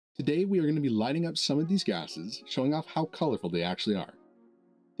Today we are going to be lighting up some of these gases, showing off how colorful they actually are.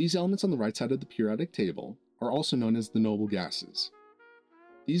 These elements on the right side of the periodic table are also known as the noble gases.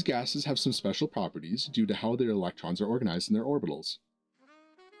 These gases have some special properties due to how their electrons are organized in their orbitals.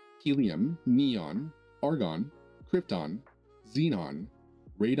 Helium, neon, argon, krypton, xenon,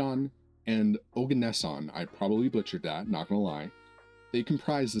 radon, and oganesson, I probably butchered that, not gonna lie. They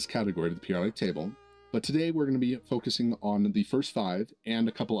comprise this category of the periodic table, but today we're going to be focusing on the first 5 and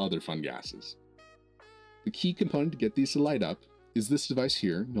a couple other fun gases. The key component to get these to light up is this device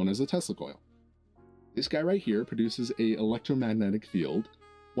here, known as a Tesla coil. This guy right here produces an electromagnetic field,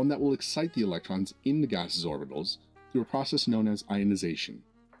 one that will excite the electrons in the gas's orbitals through a process known as ionization.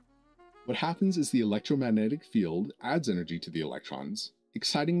 What happens is the electromagnetic field adds energy to the electrons,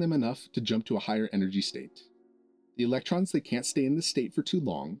 exciting them enough to jump to a higher energy state. The electrons, they can't stay in this state for too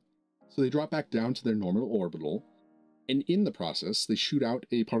long, so they drop back down to their normal orbital, and in the process, they shoot out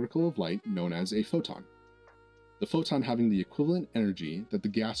a particle of light known as a photon. The photon having the equivalent energy that the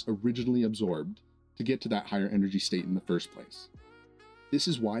gas originally absorbed to get to that higher energy state in the first place. This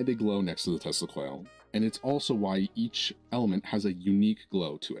is why they glow next to the Tesla coil, and it's also why each element has a unique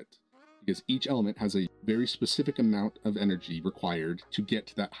glow to it, because each element has a very specific amount of energy required to get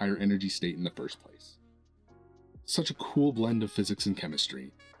to that higher energy state in the first place. Such a cool blend of physics and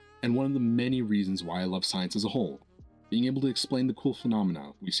chemistry, and one of the many reasons why I love science as a whole, being able to explain the cool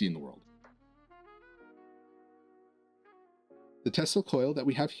phenomena we see in the world. The Tesla coil that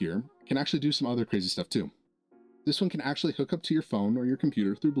we have here can actually do some other crazy stuff too. This one can actually hook up to your phone or your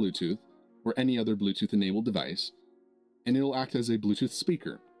computer through Bluetooth, or any other Bluetooth-enabled device, and it'll act as a Bluetooth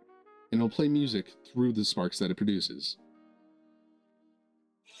speaker, and it'll play music through the sparks that it produces.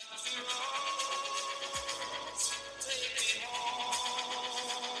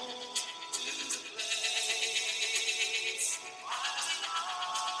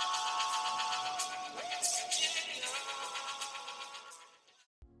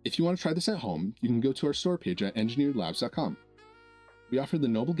 If you want to try this at home, you can go to our store page at engineeredlabs.com. We offer the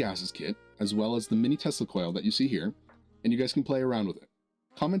Noble Gases kit, as well as the mini Tesla coil that you see here, and you guys can play around with it.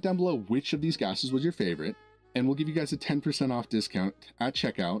 Comment down below which of these gases was your favorite, and we'll give you guys a 10% off discount at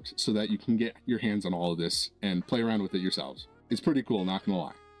checkout so that you can get your hands on all of this and play around with it yourselves. It's pretty cool, not gonna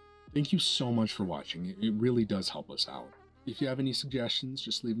lie. Thank you so much for watching. It really does help us out. If you have any suggestions,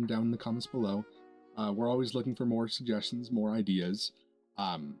 just leave them down in the comments below. We're always looking for more suggestions, more ideas.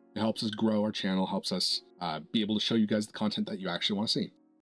 It helps us grow our channel, helps us be able to show you guys the content that you actually want to see.